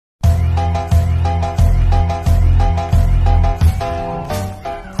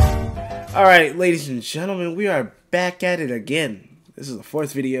Alright, ladies and gentlemen, we are back at it again. This is the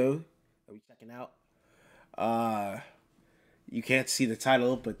fourth video that we're checking out. You can't see the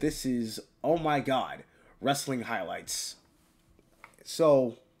title, but this is, oh my god, wrestling highlights.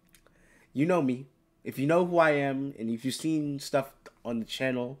 So, you know me. If you know who I am, and if you've seen stuff on the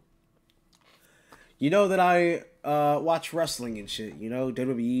channel, you know that I watch wrestling and shit. You know,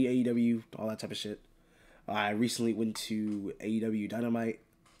 WWE, AEW, all that type of shit. I recently went to AEW Dynamite,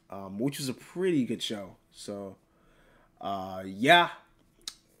 which was a pretty good show. So, yeah,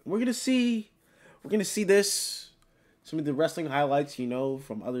 we're gonna see this, some of the wrestling highlights, you know,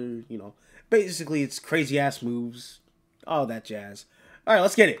 from other, you know, basically it's crazy ass moves, all that jazz. All right,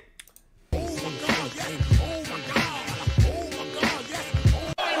 let's get it. Oh my God, yes. Oh my God. Oh my God, yes.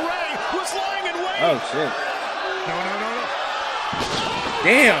 Ray was lying in wait. Oh shit. No.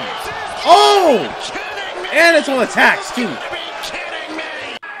 Damn. Oh! And it's on attacks too.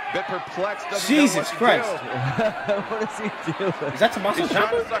 Bit perplexed. Jesus Christ. What is he doing? Is that Tommaso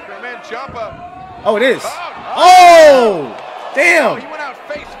Ciampa? Ciampa. Oh, it is. Oh! Damn. He went out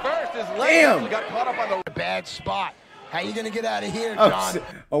face first. His leg got caught up on the bad spot. How you gonna get out of here, John?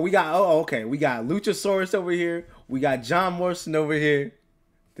 Okay. We got Luchasaurus over here. We got John Morrison over here.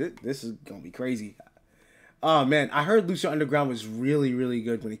 This is gonna be crazy. Oh man, I heard Lucha Underground was really, really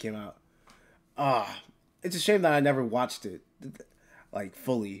good when it came out. It's a shame that I never watched it, like,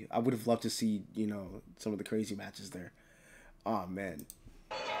 fully. I would have loved to see, you know, some of the crazy matches there. Oh man.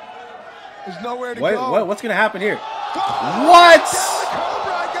 There's nowhere to go. What's gonna happen here? What?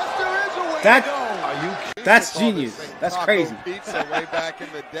 That's genius. That's crazy. Pizza way back in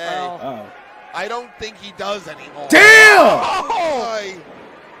the day. I don't think he does anymore. Damn!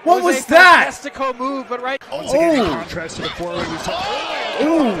 What was that? Testicle move, but right. Contrast to the forward we saw.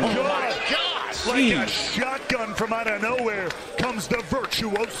 Oh my gosh! Like a shotgun from out of nowhere comes the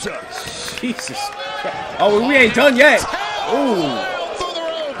virtuoso. Jesus Christ. Oh, we ain't done yet.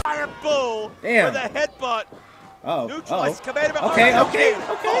 Ooh. Iron Bull. Damn. With a headbutt. Neutralized. Command of Okay.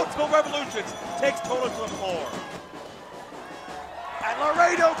 Multiple revolutions. Takes Total to the floor. And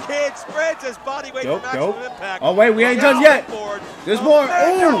Laredo Kid spreads his body weight for maximum impact. Oh wait, we ain't done yet. There's more.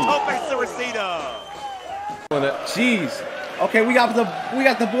 Ooh. Jeez. Okay, we got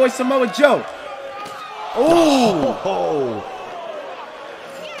the boy Samoa Joe. Ooh.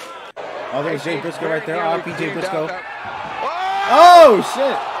 Oh, there's Jay Briscoe right there. RPJ Briscoe. Oh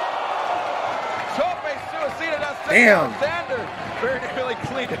shit. Damn.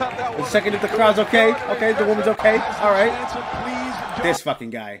 The second if the crowd's okay. Okay, the woman's okay. All right. This fucking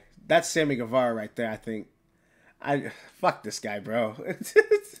guy. That's Sammy Guevara right there, I think. Fuck this guy, bro. Oh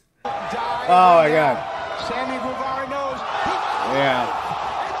my god. Sammy Guevara knows. Yeah.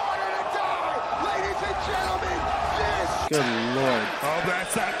 Ladies and gentlemen, Good lord. Oh,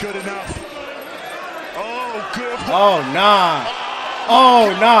 that's not good enough. Oh, good. Oh nah. Oh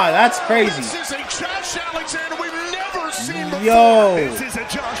nah, that's crazy. This is a Josh Alexander we've never seen before. Yo. This is a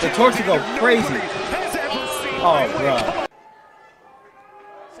Josh The torch will go crazy. Oh, bro.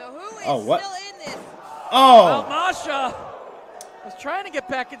 So who is what? still in this? Oh. Masha was trying to get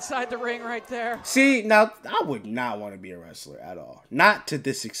back inside the ring right there. See, now, I would not want to be a wrestler at all. Not to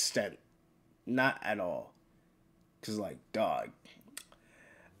this extent. Not at all. Because, like, dog.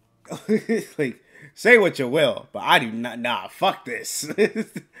 Like, say what you will, but I do not. Nah, fuck this.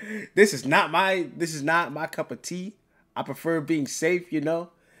 This is not my cup of tea. I prefer being safe, you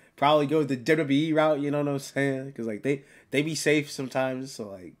know. Probably go the WWE route, you know what I'm saying? Because, like, they be safe sometimes, so,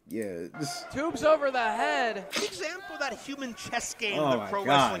 like, yeah. Tubes over the head. An example of that human chess game Oh that pro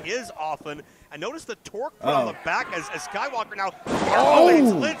God. wrestling is often. And notice the torque put on the back as Skywalker now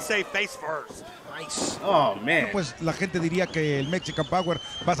Lindsay face first. Nice. Oh, man. Pues la gente diría que el Mexican Power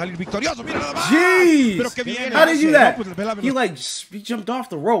va a salir victorioso. Mira nada más. Jeez! Pero que bien How did you do that? No, pues, He, like, he jumped off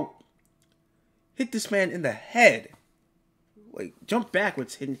the rope. Hit this man in the head. Like, jump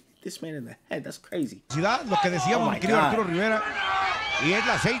backwards, hitting this man in the head. That's crazy. Lo que decíamos, mi querido Arturo Rivera. Y es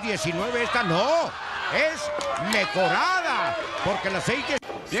la 619, esta no. Es mejorada. Porque la 619.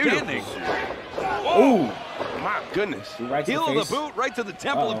 Standing. Ooh. My goodness. Right to Heel the of the boot right to the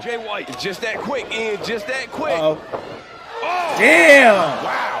temple of Jay White. It's just that quick, Ian. Just that quick. Oh. Damn.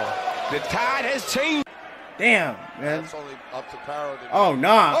 Wow. The tide has changed. Damn, man. That's only up to power. Oh,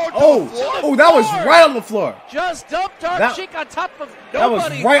 nah. Oh, that was right on the floor. Just dumped our cheek on top of nobody. That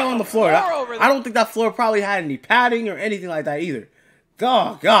was right on the floor. Over I don't think that floor probably had any padding or anything like that either.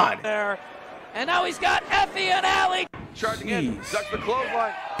 Oh, God. there. And now he's got Effie and Allie. Charging in. Ducks the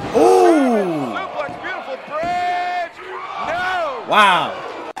clothesline. Ooh. Suplex, beautiful bridge. No. Wow.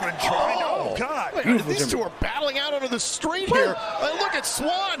 Oh, God. These two are battling out over the street here. Look at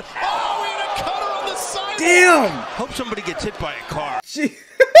Swan. Oh, he had a cutter on the side. Damn. Hope somebody gets hit by a car. Gee.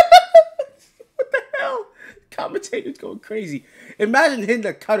 What the hell? Commentators going crazy. Imagine hitting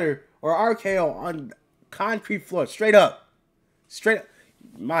a cutter or RKO on concrete floor. Straight up. Straight up.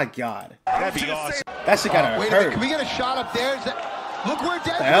 My God. That'd be awesome. That shit gotta Wait a minute. hurt. Can we get a shot up there? Look where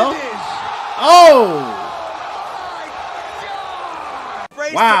hell? Desmond is. Oh!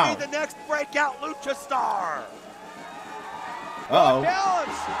 Race Wow. to be the next breakout lucha star. Uh-oh.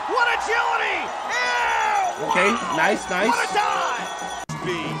 Balance. What agility. Ew. Okay, Wow. nice. What a dive.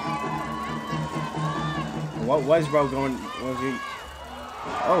 Speed. What was bro going? Was he?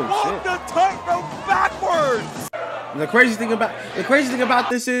 Oh Walk shit! the tightrope backwards. The crazy thing about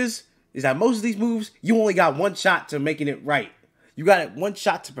this is that most of these moves you only got one shot to making it right. You got it one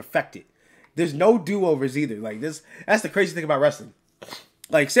shot to perfect it. There's no do-overs either. Like this, that's the crazy thing about wrestling.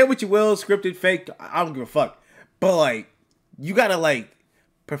 Like say what you will, scripted, fake, I don't give a fuck. But like you gotta like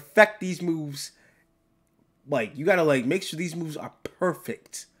perfect these moves. Like you gotta like make sure these moves are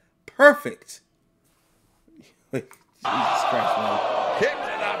perfect. Perfect. Jesus Christ, man. Kick to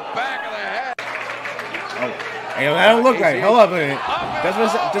the back of the head. Oh, hey, that don't look right. Hold up a minute. That's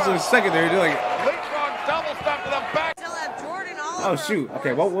what, just a second there. You're doing. Leapfrog double step to the back. Still have Jordan all Oh over. shoot.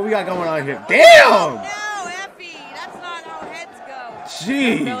 Okay, what we got going on here? Damn. No, Effie. That's not how heads go.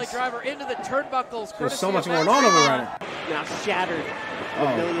 Belly Jeez. driver into the turnbuckles. There's so courtesy much of going on over there. Now shattered Oh.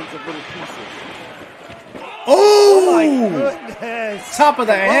 with millions of little pieces. Oh! Goodness. Top of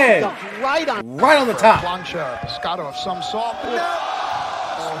the head. Right on. Right on the top. Plancha, Pescado of some sort.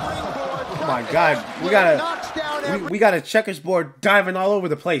 Oh my God. We got a checkers board diving all over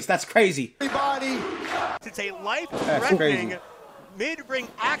the place. That's crazy. Everybody. It's a life-threatening mid-ring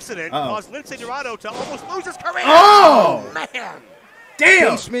accident caused Lince Dorado to almost lose his career. Oh! Man.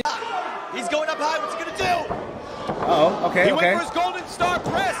 Damn. He's going up high. What's he going to do? Oh, okay, He okay. went for his Golden Star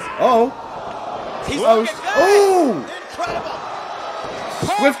press. Oh. He's Oh. looking good. Oh.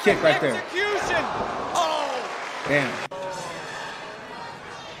 Incredible. Swift kick right there. Execution. Oh. Damn.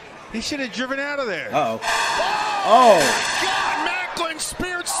 He should have driven out of there. Uh-oh. Oh. God, Macklin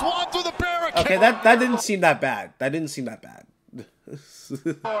speared Swan through the barricade. Okay, that didn't seem that bad. That didn't seem that bad.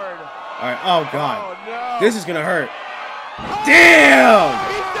 All right. Oh God. Oh, no. This is gonna hurt. Damn.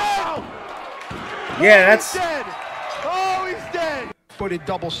 He's down. Yeah, that's. He's dead. Oh, he's dead. Footed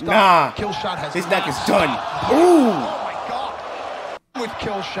double stop. Nah. Kill shot has His neck not is stopped. done. Oh Ooh. my God. With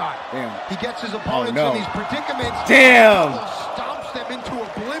kill shot. Damn. He gets his opponents no. in these predicaments. Damn. Stomps them into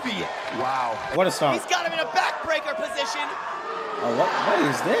oblivion. Wow. What a stomp. He's got him in a backbreaker position. Oh, what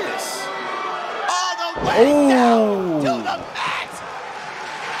is this? All the way down to Oh. the mat.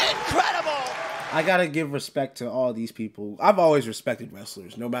 Incredible. I gotta give respect to all these people. I've always respected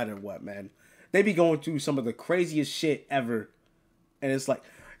wrestlers, no matter what, man. They be going through some of the craziest shit ever. And it's like,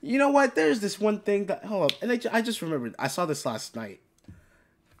 you know what? There's this one thing that, hold up. And I just remembered, I saw this last night.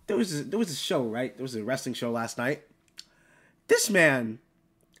 There was a show, right? There was a wrestling show last night. This man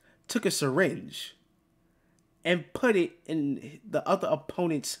took a syringe and put it in the other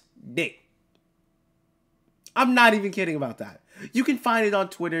opponent's dick. I'm not even kidding about that. You can find it on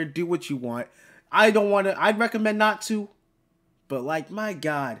Twitter. Do what you want. I'd recommend not to. But like, my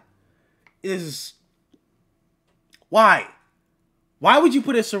God. Why? Why would you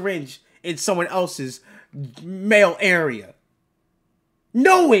put a syringe in someone else's male area?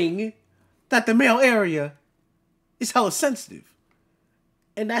 Knowing that the male area is hella sensitive.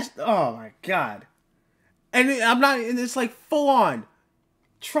 And that's, oh my God. And it's like full on.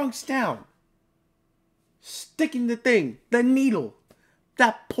 Trunks down. Sticking the needle.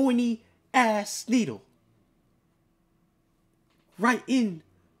 That pointy ass needle. Right into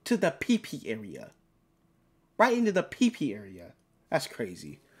the pee-pee area. Right into the pee-pee area. That's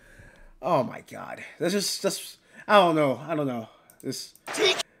crazy. Oh my God. That's just I don't know. This.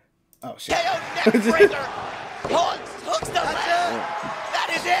 Oh shit. Hooks the leg. That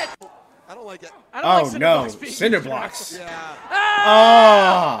is it. I don't like it. I don't like Oh cinder no. blocks being Cinder used. blocks. Yeah.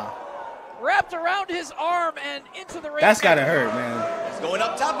 Ah! Wrapped around his arm and into the ring. That's gotta hurt, man. He's going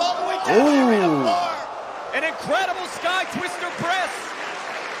up top all the way down the arena Ooh. floor. An incredible sky twister press.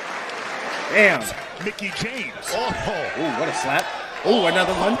 Damn. Mickey James. Ooh, what a slap. Ooh,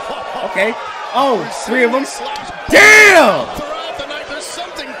 another one. Okay. Oh, 3 of them. Damn! Throughout the night, there's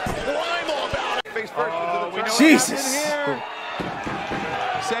something primal about it. Face first into the Jesus.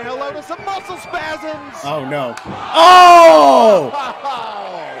 Say hello to some muscle spasms. Oh no. Oh!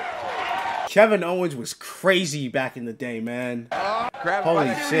 Kevin Owens was crazy back in the day, man. grab Holy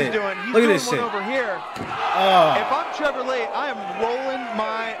I see what shit. he's doing. He's Look at doing this one shit. over here. If I'm Trevor Lee, I am rolling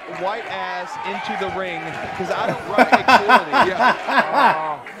my white ass into the ring because I don't run it poorly.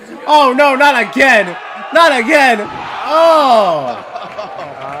 Yeah. Oh no, not again. Not again. Oh.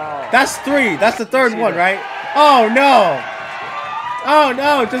 That's 3. That's the third one, right? Oh no. Oh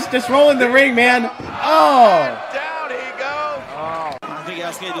no, just roll in the ring, man. Oh. Down he goes. I think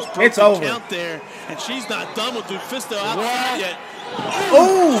Asuka just It's over. count there, and she's not done with Lufisto out yet.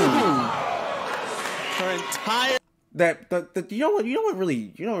 Ooh. Her entire. You know what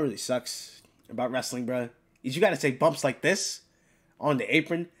really sucks about wrestling, bro? Is you gotta say bumps like this on the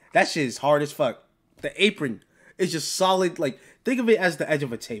apron. That shit is hard as fuck. The apron is just solid. Like, think of it as the edge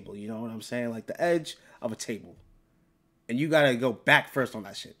of a table. You know what I'm saying? Like the edge of a table. And you gotta go back first on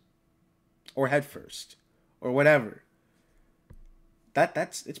that shit. Or head first. Or whatever.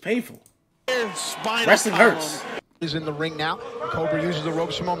 It's painful. Wrestling hurts. Is in the ring now. Cobra uses the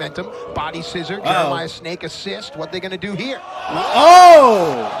ropes for momentum. Body scissor. Jeremiah Snake assist. What they gonna do here?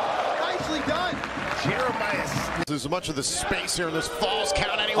 Oh! Nicely done. Jeremiah. There's much of the space here in this falls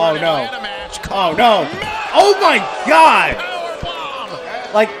count anywhere. Oh no! Match. Oh no! Oh my God!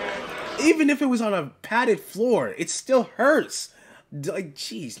 Like, even if it was on a padded floor, it still hurts. Like,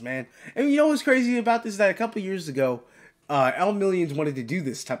 jeez, man. And you know what's crazy about this? That a couple years ago, L Millions wanted to do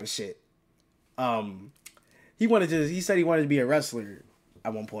this type of shit. He said he wanted to be a wrestler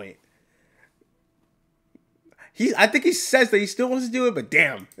at one point. I think he says that he still wants to do it, but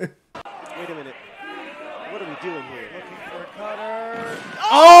damn. Wait a minute. What are we doing here? Looking for a cutter.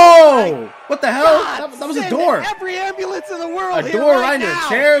 Oh! What the hell? That was a door. Every ambulance in the world. A door right there.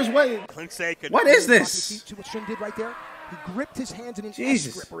 Chairs. What is this? See what Shun did right there? He gripped his hands in an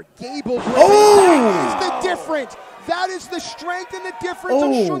Jesus. S-grip or a gable grip. Oh! That is the difference. That is the strength and the difference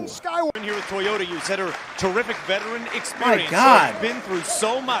of Shun Skywalker. Here with Toyota, you said her terrific veteran experience. My God. She's been through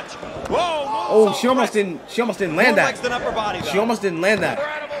so much. Whoa! Oh, she almost didn't land that. Than upper body, she almost didn't land that.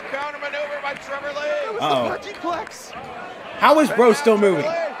 Incredible counter maneuver by Trevor Lee. Uh-oh. Plex. How is bro still moving?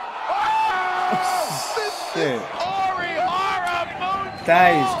 Oh, Shit. Orihara moon.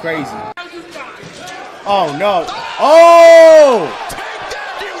 That is crazy. Oh no. Oh!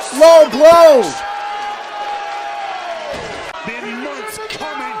 Low blow! Been months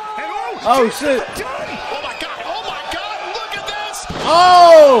coming, and oh shit! Oh my God! Oh my God! Look at this!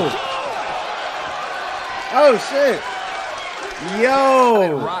 Oh! Oh shit!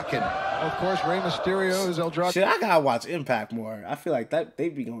 Yo! Rocking. Of course, Rey Mysterio is Eldrazi. Shit, I gotta watch Impact more. I feel like that they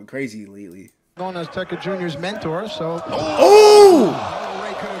be going crazy lately. Known as Tekka Jr.'s mentor, so. Oh!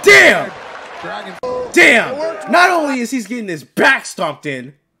 Damn! Damn! Not only is he getting his back stomped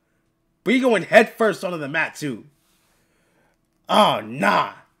in, but he going head first onto the mat too. Oh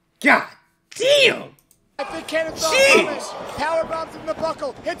nah! God damn! I think Cannon's Jeez! Power bombs in the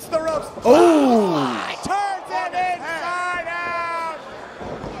buckle, hits the ropes. Oh! Turns it inside out.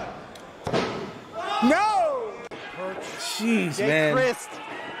 No! Jeez, man. Christ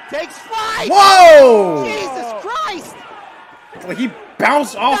takes flight. Whoa! Jesus Christ! Like he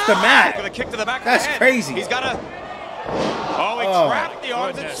bounced off the mat. Gonna kick to the back. That's of the head. crazy. He's got a. Oh, he trapped the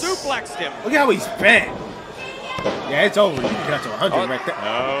arms and suplexed him. Look how he's bent. Yeah, it's over. You got to 100 right there.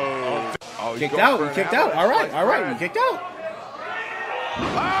 Oh, kicked out. He kicked out. All right. He kicked out.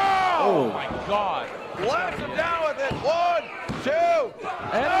 Oh my God! Blast him down with it. 1, 2,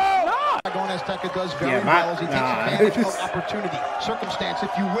 and not. Going as Tekka does very well as he takes advantage of opportunity, circumstance,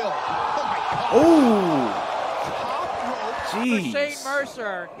 if you will. Oh my God! Oh! Jeez. Shane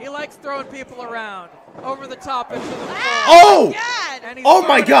Mercer, he likes throwing people around over the top into the floor. Oh! And he's Oh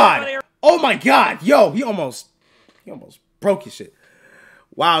my throwing God! everybody Oh my God! Yo, he almost broke his shit.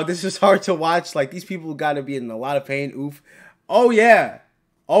 Wow, this is hard to watch. Like, these people got to be in a lot of pain. Oof. Oh yeah,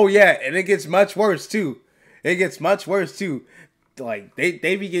 and it gets much worse too. Like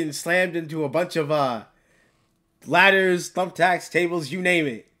they be getting slammed into a bunch of ladders, thumbtacks, tables, you name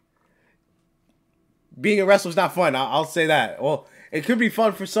it. Being a wrestler is not fun. I'll say that. Well, it could be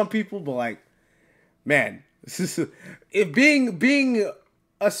fun for some people, but like, man, if being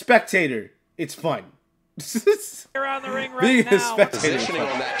a spectator, it's fun. around the ring right Being now. a spectator. Positioning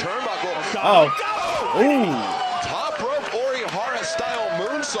on that turnbuckle. Oh. Ooh. Top rope Orihara style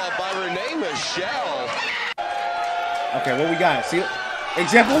moonsault by Renee Michelle. Okay, what we got? See,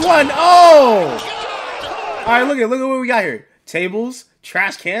 example 1. Oh. All right, look at what we got here. Tables,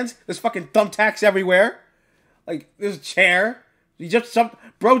 trash cans. There's fucking thumbtacks everywhere. Like, there's a chair.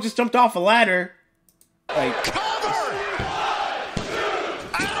 Bro just jumped off a ladder. Like,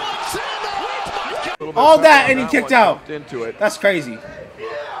 all that and he kicked out. Into it. That's crazy.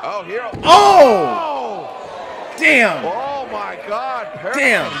 Oh, here. Oh! Damn. Oh my God.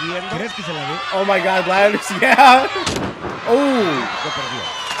 Damn. ¿Crees que se la dé? Oh my God, Ladders. Yeah. Oh.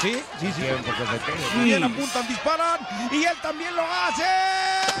 Sí, sí, sí. Bien apuntan, disparan y él también lo hace.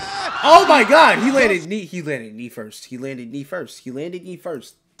 Oh my God, he landed knee first. He landed knee first.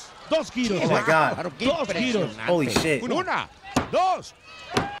 Dos giros. Oh my God. Dos giros. Holy shit. Una, dos.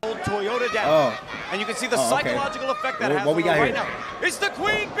 Old Toyota down. Oh. And you can see the Oh, okay. psychological effect that What has we on them got right here? now. It's the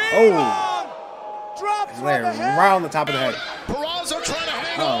Queen Bee! Oh. Drops Landed right on the top of the head. Peraza trying to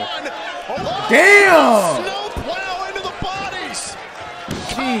hang Oh. on. Oh, Damn! snow plow into the bodies.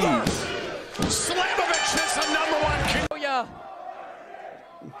 Jeez. Slamovich is the #1 king.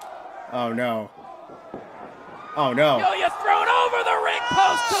 Oh no. Oh no. Yuya's thrown over the ring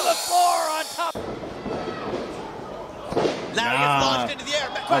post to the floor on top. Now he gets launched into the air.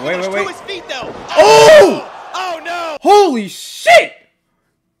 Oh, wait. To his feet, though. Oh! Oh, no! Holy shit!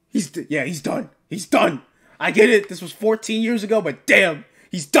 He's done. He's done. I get it. This was 14 years ago, but damn,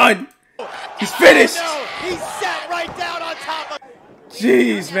 he's done. He's finished. Oh, no. He's sat right down on top of.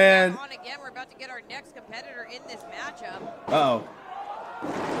 Jeez, man. Again, we're about to get our next competitor in this matchup. Uh-oh.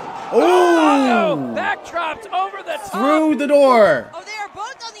 Oh, Oh! backdrops over the top. Through the door. Oh, they are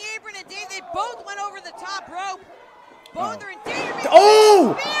both on the apron, and Dave, they both went over the top rope. Both are in danger.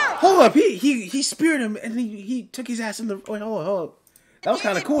 Oh! Hold up. He speared him, and he took his ass in the... Wait, hold on. That was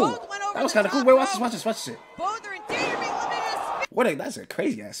kind of cool. That was kind of cool. Wait, watch this. Both are in danger. That's a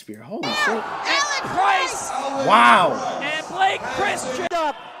crazy ass spear. Holy shit. Alan Price. Wow. And Blake Christian.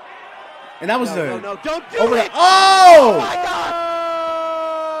 And that was No, don't do over it. Oh! Oh my God.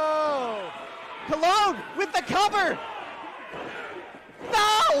 Cologne with the cover.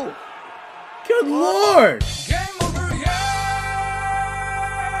 No. Good Lord.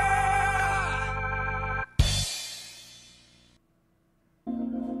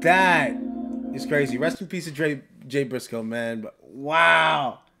 That is crazy. Rest in peace to Jay Briscoe, man. But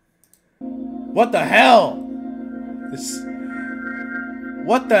wow. What the hell?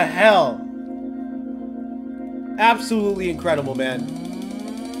 What the hell? Absolutely incredible, man.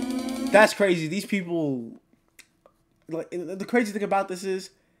 That's crazy. These people... Like, the crazy thing about this is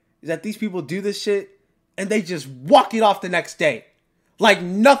that these people do this shit and they just walk it off the next day. Like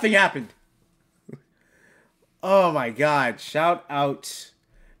nothing happened. Oh my God. Shout out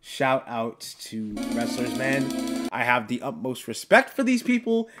to wrestlers, man. I have the utmost respect for these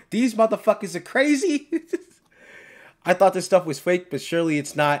people. These motherfuckers are crazy. I thought this stuff was fake, but surely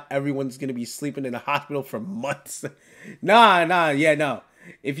it's not. Everyone's gonna be sleeping in the hospital for months. No.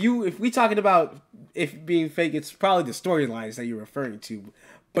 If we talking about if being fake, it's probably the storylines that you're referring to.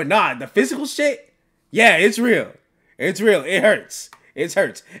 But nah, the physical shit, yeah, it's real. It's real. It hurts. It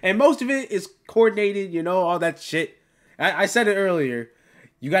hurts. And most of it is coordinated, all that shit. I said it earlier.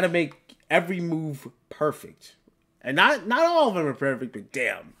 You got to make every move perfect. And not all of them are perfect, but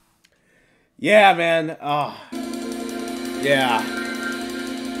damn. Yeah, man. Oh. Yeah.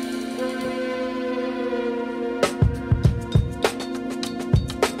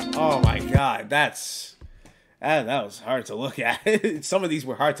 Oh my God. That was hard to look at. Some of these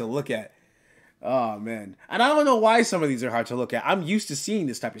were hard to look at. Oh, man. And I don't know why some of these are hard to look at. I'm used to seeing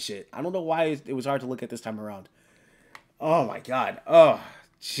this type of shit. I don't know why it was hard to look at this time around. Oh my God. Oh.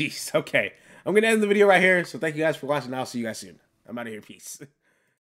 Jeez, okay. I'm going to end the video right here. So thank you guys for watching. I'll see you guys soon. I'm out of here. Peace.